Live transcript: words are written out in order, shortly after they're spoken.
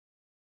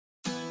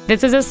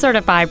This is a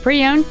certified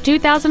pre-owned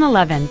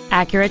 2011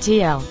 Acura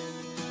TL.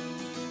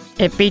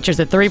 It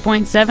features a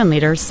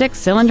 3.7-liter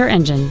six-cylinder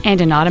engine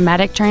and an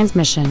automatic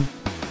transmission.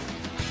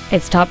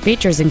 Its top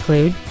features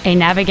include a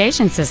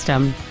navigation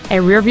system,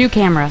 a rear-view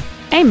camera,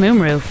 a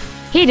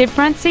moonroof, heated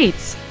front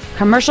seats,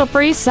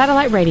 commercial-free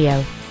satellite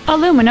radio,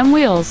 aluminum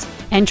wheels,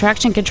 and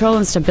traction control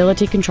and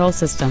stability control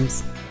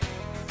systems.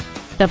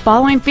 The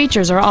following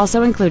features are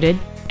also included: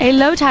 a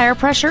low tire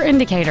pressure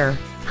indicator,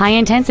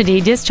 high-intensity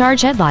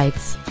discharge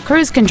headlights,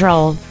 cruise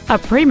control, a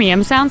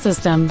premium sound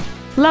system,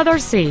 leather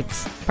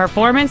seats,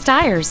 performance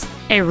tires,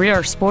 a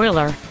rear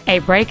spoiler, a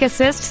brake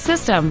assist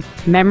system,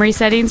 memory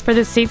settings for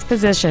the seat's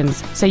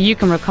positions so you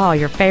can recall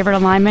your favorite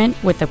alignment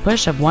with the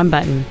push of one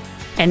button.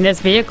 And this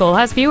vehicle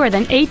has fewer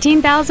than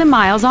 18,000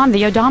 miles on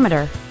the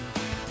odometer.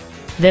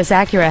 This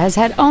Acura has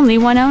had only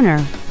one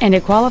owner, and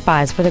it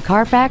qualifies for the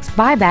Carfax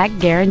buyback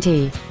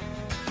guarantee.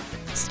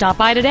 Stop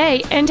by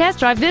today and test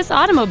drive this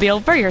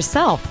automobile for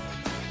yourself.